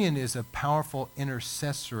 Communion is a powerful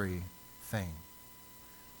intercessory thing.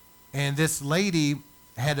 And this lady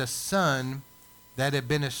had a son that had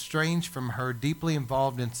been estranged from her, deeply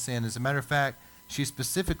involved in sin. As a matter of fact, she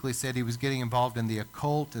specifically said he was getting involved in the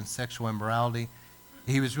occult and sexual immorality.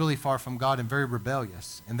 He was really far from God and very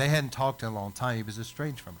rebellious. And they hadn't talked in a long time. He was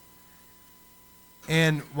estranged from her.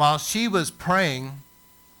 And while she was praying,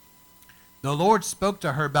 the Lord spoke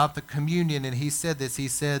to her about the communion, and he said this. He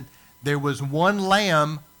said, there was one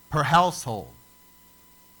lamb per household.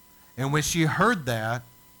 And when she heard that,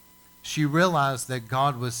 she realized that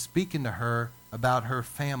God was speaking to her about her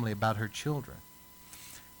family, about her children.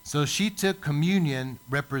 So she took communion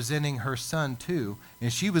representing her son too,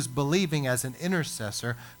 and she was believing as an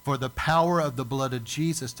intercessor for the power of the blood of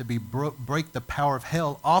Jesus to break the power of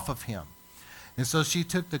hell off of him. And so she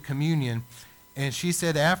took the communion, and she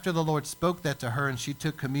said after the Lord spoke that to her, and she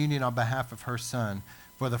took communion on behalf of her son,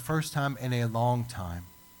 for the first time in a long time,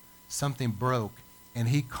 something broke, and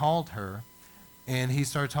he called her, and he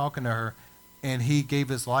started talking to her, and he gave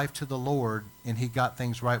his life to the Lord, and he got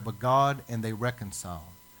things right with God, and they reconciled.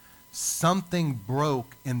 Something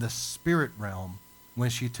broke in the spirit realm when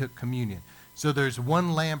she took communion. So there's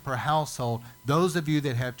one lamb per household. Those of you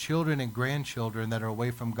that have children and grandchildren that are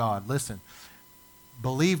away from God, listen,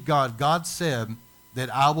 believe God. God said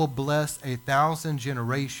that I will bless 1,000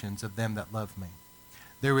 generations of them that love me.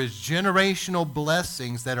 There is generational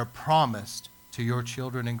blessings that are promised to your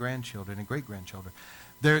children and grandchildren and great-grandchildren.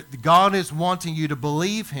 God is wanting you to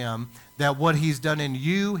believe him that what he's done in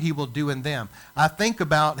you, he will do in them. I think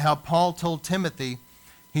about how Paul told Timothy,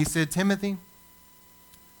 he said, Timothy,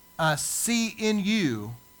 I see in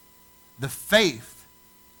you the faith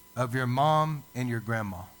of your mom and your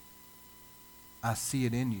grandma. I see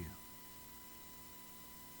it in you.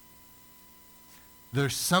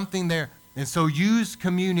 There's something there. And so use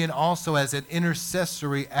communion also as an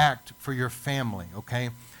intercessory act for your family, okay?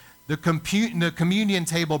 The communion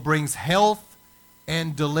table brings health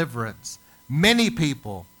and deliverance. Many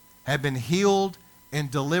people have been healed and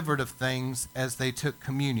delivered of things as they took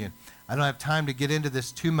communion. I don't have time to get into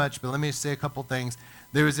this too much, but let me say a couple things.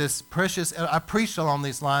 There was this precious, I preached along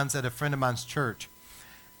these lines at a friend of mine's church.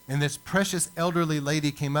 And this precious elderly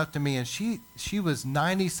lady came up to me, and she was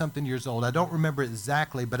 90-something years old. I don't remember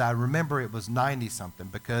exactly, but I remember it was 90-something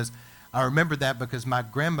because I remember that because my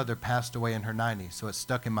grandmother passed away in her 90s, so it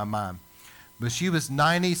stuck in my mind. But she was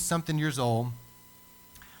 90-something years old,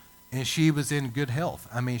 and she was in good health.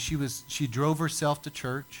 I mean, she drove herself to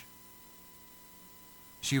church.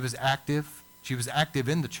 She was active. She was active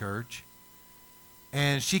in the church.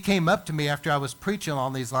 And she came up to me after I was preaching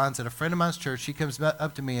on these lines at a friend of mine's church. She comes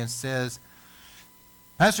up to me and says,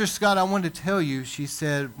 Pastor Scott, I wanted to tell you, she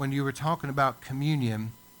said, when you were talking about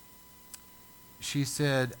communion, she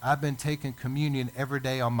said, I've been taking communion every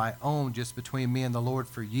day on my own just between me and the Lord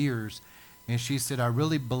for years. And she said, I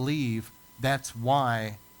really believe that's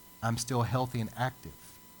why I'm still healthy and active.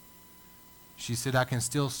 She said, I can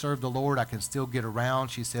still serve the Lord. I can still get around.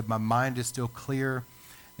 She said, my mind is still clear.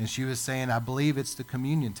 And she was saying, I believe it's the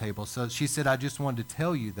communion table. So she said, I just wanted to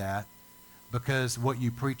tell you that because what you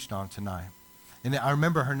preached on tonight. And I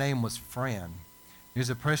remember her name was Fran. She was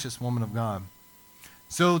a precious woman of God.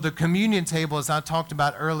 So the communion table, as I talked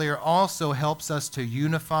about earlier, also helps us to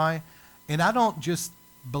unify. And I don't just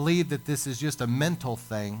believe that this is just a mental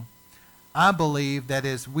thing. I believe that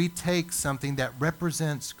as we take something that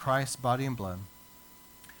represents Christ's body and blood,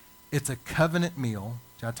 it's a covenant meal,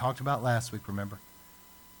 which I talked about last week, remember?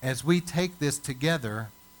 As we take this together,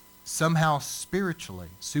 somehow spiritually,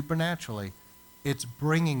 supernaturally, it's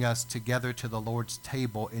bringing us together to the Lord's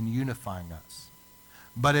table and unifying us.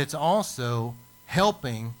 But it's also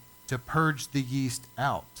helping to purge the yeast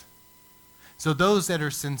out. So those that are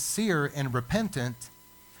sincere and repentant,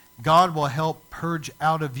 God will help purge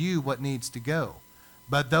out of you what needs to go.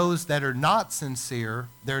 But those that are not sincere,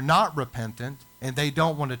 they're not repentant, and they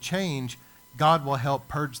don't want to change, God will help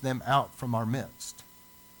purge them out from our midst.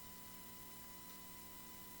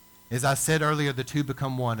 As I said earlier, the two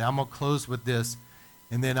become one. I'm going to close with this,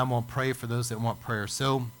 and then I'm going to pray for those that want prayer.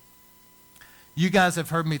 So you guys have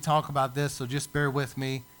heard me talk about this, so just bear with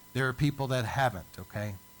me. There are people that haven't,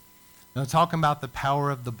 okay? Now, talking about the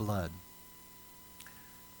power of the blood.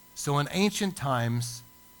 So in ancient times,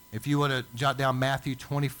 if you want to jot down Matthew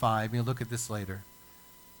 25, you'll look at this later.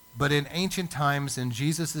 But in ancient times, in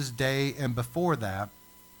Jesus' day and before that,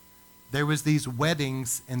 there was these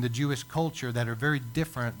weddings in the Jewish culture that are very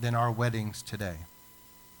different than our weddings today.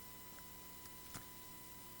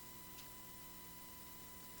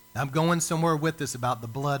 I'm going somewhere with this about the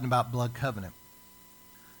blood and about blood covenant.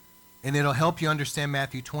 And it'll help you understand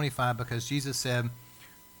Matthew 25, because Jesus said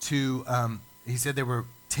he said there were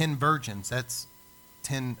 10 virgins. That's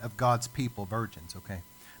 10 of God's people, virgins, okay?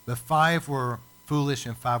 But 5 were foolish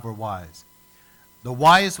and 5 were wise. The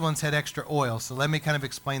wise ones had extra oil. So let me kind of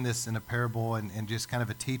explain this in a parable and just kind of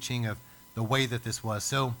a teaching of the way that this was.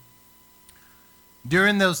 So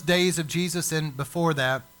during those days of Jesus and before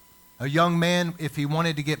that, a young man, if he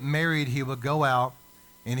wanted to get married, he would go out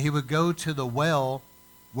and he would go to the well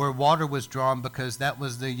where water was drawn, because that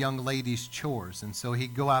was the young lady's chores. And so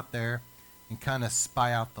he'd go out there and kind of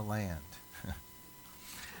spy out the land.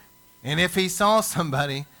 And if he saw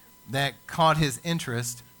somebody that caught his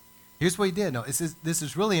interest, here's what he did. No, this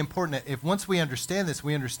is really important. If once we understand this,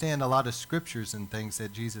 we understand a lot of scriptures and things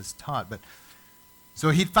that Jesus taught. But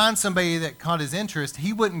so he'd find somebody that caught his interest.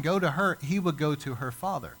 He wouldn't go to her. He would go to her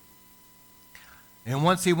father. And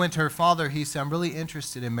once he went to her father, he said, I'm really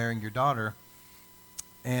interested in marrying your daughter.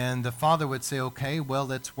 And the father would say, okay, well,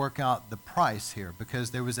 let's work out the price here,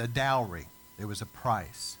 because there was a dowry. There was a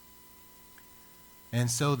price.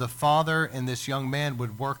 And so the father and this young man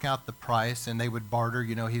would work out the price, and they would barter.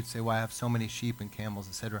 You know, he'd say, well, I have so many sheep and camels,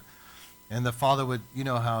 etc. And the father would, you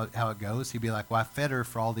know how it goes. He'd be like, well, I fed her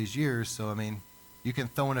for all these years, so, I mean, you can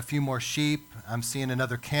throw in a few more sheep. I'm seeing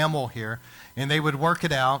another camel here. And they would work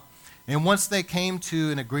it out. And once they came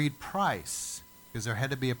to an agreed price, because there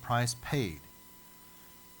had to be a price paid,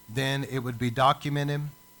 then it would be documented.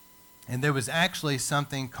 And there was actually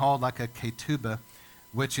something called like a ketubah,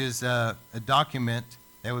 which is a document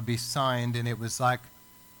that would be signed, and it was like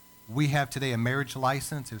we have today a marriage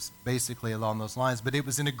license. It was basically along those lines, but it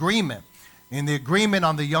was an agreement. And the agreement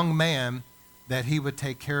on the young man that he would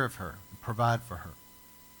take care of her and provide for her.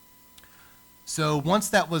 So once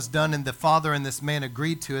that was done and the father and this man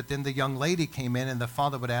agreed to it, then the young lady came in and the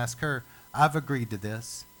father would ask her, I've agreed to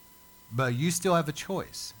this, but you still have a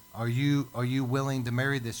choice. Are you willing to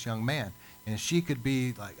marry this young man? And she could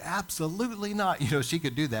be like, absolutely not. You know, she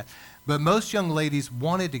could do that. But most young ladies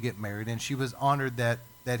wanted to get married, and she was honored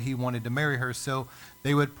that he wanted to marry her. So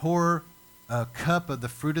they would pour a cup of the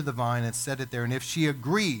fruit of the vine and set it there. And if she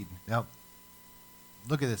agreed, now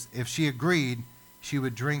look at this. If she agreed, she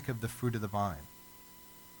would drink of the fruit of the vine.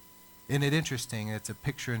 Isn't it interesting? It's a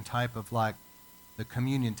picture and type of like the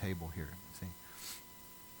communion table here. See?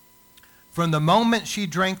 From the moment she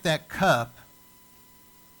drank that cup,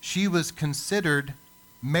 she was considered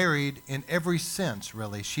married in every sense,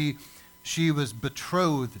 really. She was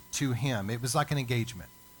betrothed to him. It was like an engagement,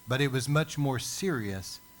 but it was much more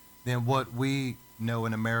serious than what we know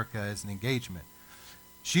in America as an engagement.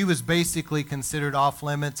 She was basically considered off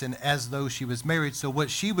limits and as though she was married. So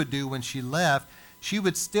what she would do when she left, she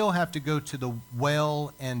would still have to go to the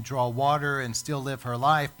well and draw water and still live her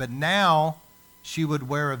life. But now she would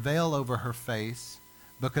wear a veil over her face,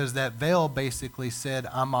 because that veil basically said,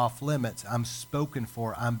 I'm off limits, I'm spoken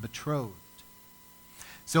for, I'm betrothed.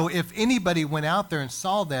 So if anybody went out there and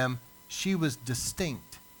saw them, she was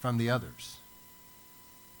distinct from the others.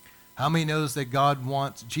 How many knows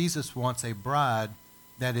that Jesus wants a bride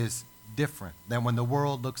that is different? That when the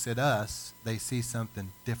world looks at us, they see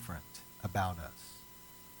something different about us.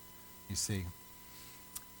 You see.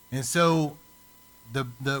 And so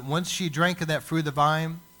once she drank of that fruit of the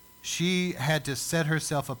vine, she had to set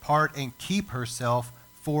herself apart and keep herself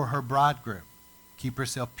for her bridegroom. Keep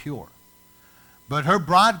herself pure. But her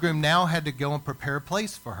bridegroom now had to go and prepare a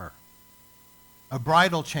place for her. A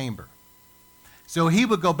bridal chamber. So he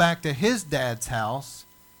would go back to his dad's house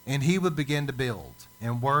and he would begin to build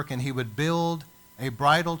and work, and he would build a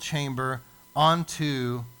bridal chamber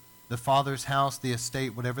onto the father's house, the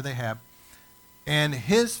estate, whatever they have. And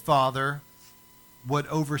his father would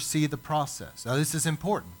oversee the process. Now this is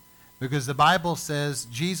important, because the Bible says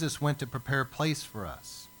Jesus went to prepare a place for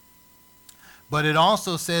us. But it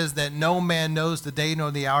also says that no man knows the day nor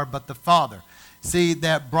the hour but the Father. See,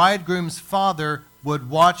 that bridegroom's father would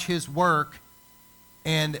watch his work,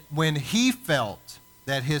 and when he felt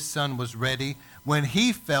that his son was ready, when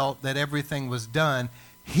he felt that everything was done,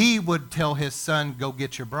 he would tell his son, go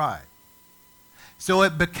get your bride. So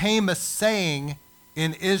it became a saying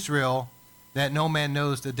in Israel that no man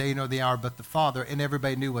knows the day nor the hour but the Father, and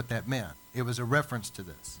everybody knew what that meant. It was a reference to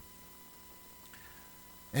this.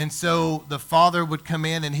 And so the father would come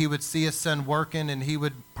in and he would see his son working, and he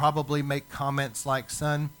would probably make comments like,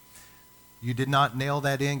 son, you did not nail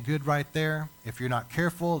that in good right there. If you're not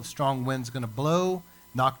careful, the strong wind's going to blow,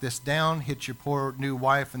 knock this down, hit your poor new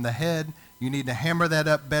wife in the head. You need to hammer that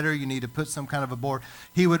up better. You need to put some kind of a board.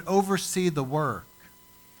 He would oversee the work.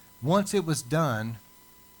 Once it was done,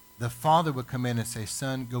 the father would come in and say,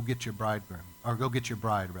 son, go get your bridegroom, or go get your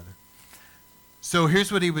bride, rather. So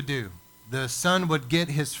here's what he would do. The son would get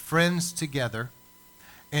his friends together,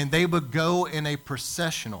 and they would go in a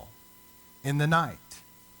processional in the night.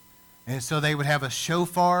 And so they would have a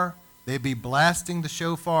shofar. They'd be blasting the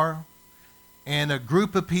shofar. And a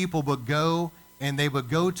group of people would go, and they would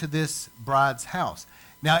go to this bride's house.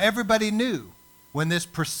 Now, everybody knew when this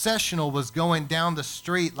processional was going down the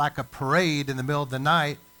street like a parade in the middle of the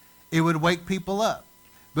night, it would wake people up.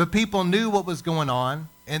 But people knew what was going on,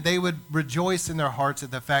 and they would rejoice in their hearts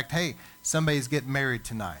at the fact, hey, somebody's getting married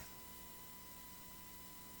tonight.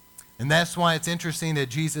 And that's why it's interesting that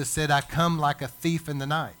Jesus said, I come like a thief in the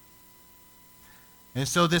night. And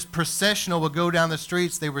so this processional would go down the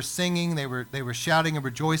streets. They were singing, they were shouting and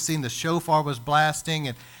rejoicing. The shofar was blasting,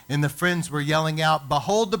 and the friends were yelling out,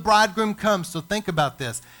 behold, the bridegroom comes. So think about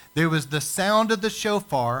this. There was the sound of the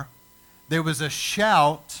shofar. There was a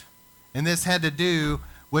shout, and this had to do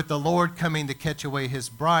with the Lord coming to catch away his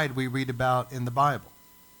bride we read about in the Bible.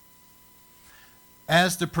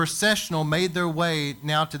 As the processional made their way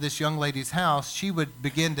now to this young lady's house, she would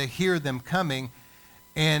begin to hear them coming,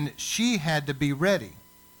 and she had to be ready.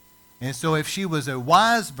 And so if she was a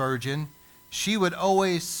wise virgin, she would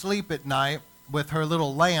always sleep at night with her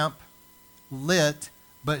little lamp lit,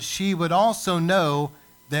 but she would also know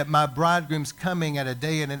that my bridegroom's coming at a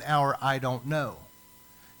day and an hour I don't know.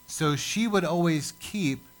 So she would always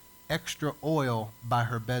keep extra oil by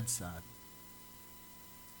her bedside.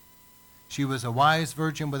 She was a wise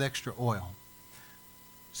virgin with extra oil.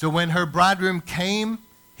 So when her bridegroom came,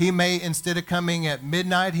 he may, instead of coming at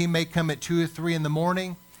midnight, he may come at 2 or 3 in the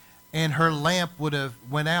morning, and her lamp would have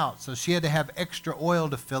went out. So she had to have extra oil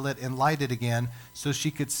to fill it and light it again so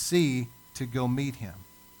she could see to go meet him.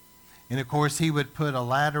 And of course, he would put a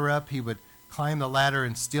ladder up. He would climb the ladder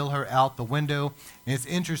and steal her out the window. And it's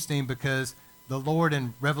interesting because the Lord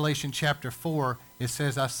in Revelation chapter 4, it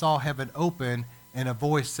says, I saw heaven open and a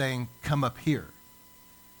voice saying, come up here.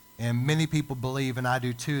 And many people believe, and I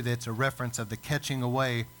do too, that it's a reference of the catching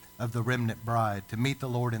away of the remnant bride to meet the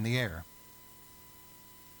Lord in the air.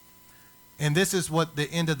 And this is what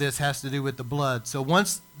the end of this has to do with the blood. So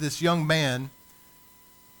once this young man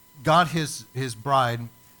got his bride,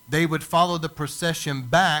 they would follow the procession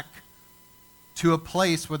back to a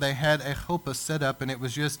place where they had a chuppah set up, and it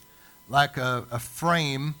was just like a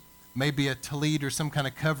frame, maybe a tallit or some kind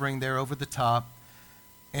of covering there over the top.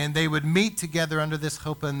 And they would meet together under this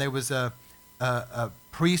chuppah, and there was a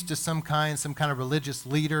priest of some kind of religious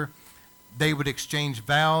leader. They would exchange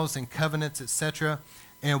vows and covenants, etc.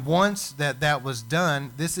 And once that was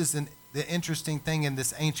done, this is the interesting thing in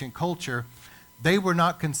this ancient culture, they were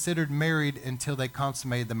not considered married until they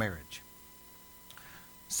consummated the marriage.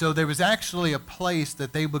 So there was actually a place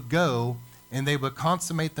that they would go, and they would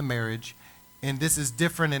consummate the marriage. And this is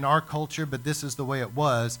different in our culture, but this is the way it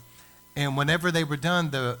was. And whenever they were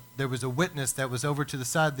done, there was a witness that was over to the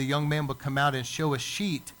side. The young man would come out and show a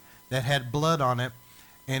sheet that had blood on it,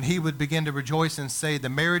 and he would begin to rejoice and say, the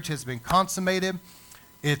marriage has been consummated,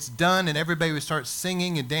 it's done, and everybody would start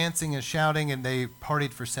singing and dancing and shouting, and they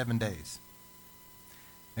partied for 7 days.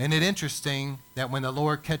 Isn't it interesting that when the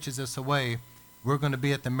Lord catches us away, we're going to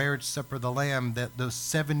be at the marriage supper of the Lamb, that those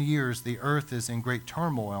 7 years the earth is in great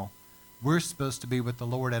turmoil, we're supposed to be with the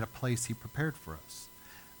Lord at a place he prepared for us.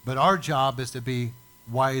 But our job is to be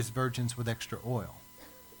wise virgins with extra oil,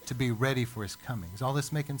 to be ready for his coming. Is all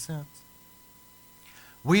this making sense?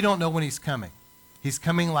 We don't know when he's coming. He's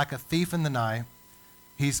coming like a thief in the night.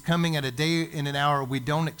 He's coming at a day and an hour we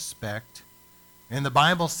don't expect. And the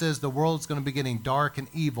Bible says the world's going to be getting dark and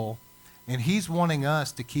evil, and he's wanting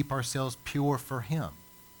us to keep ourselves pure for him.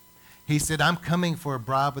 He said, I'm coming for a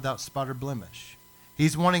bride without spot or blemish.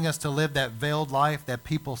 He's wanting us to live that veiled life that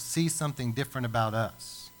people see something different about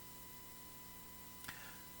us.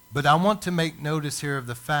 But I want to make notice here of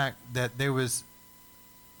the fact that there was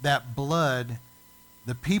that blood.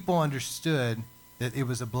 The people understood that it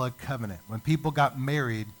was a blood covenant. When people got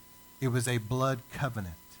married, it was a blood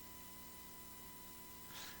covenant.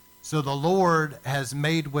 So the Lord has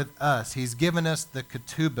made with us, he's given us the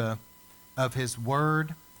ketubah of his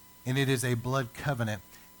word, and it is a blood covenant.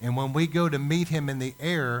 And when we go to meet him in the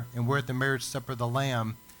air, and we're at the marriage supper of the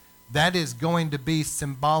Lamb, that is going to be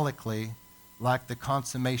symbolically like the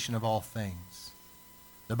consummation of all things.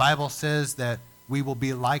 The Bible says that we will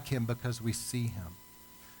be like him because we see him.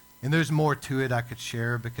 And there's more to it I could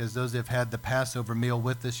share, because those that have had the Passover meal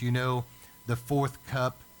with us, you know the fourth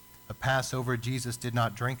cup of Passover, Jesus did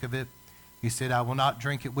not drink of it. He said, I will not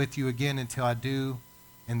drink it with you again until I do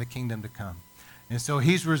in the kingdom to come. And so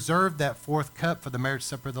he's reserved that fourth cup for the marriage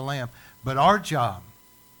supper of the Lamb. But our job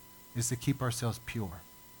is to keep ourselves pure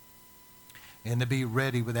and to be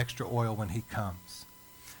ready with extra oil when he comes.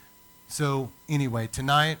 So anyway,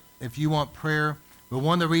 tonight, if you want prayer, but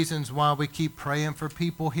one of the reasons why we keep praying for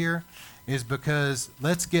people here is because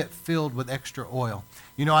let's get filled with extra oil.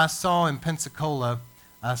 You know, I saw in Pensacola,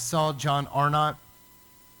 I saw John Arnott,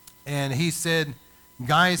 and he said,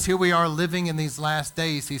 guys, here we are living in these last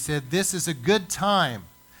days. He said, this is a good time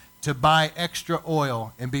to buy extra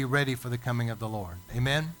oil and be ready for the coming of the Lord.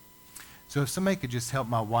 Amen? So if somebody could just help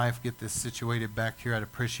my wife get this situated back here, I'd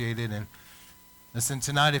appreciate it. And listen,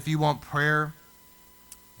 tonight, if you want prayer,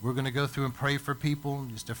 we're going to go through and pray for people,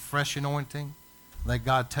 just a fresh anointing. Let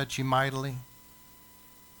God touch you mightily.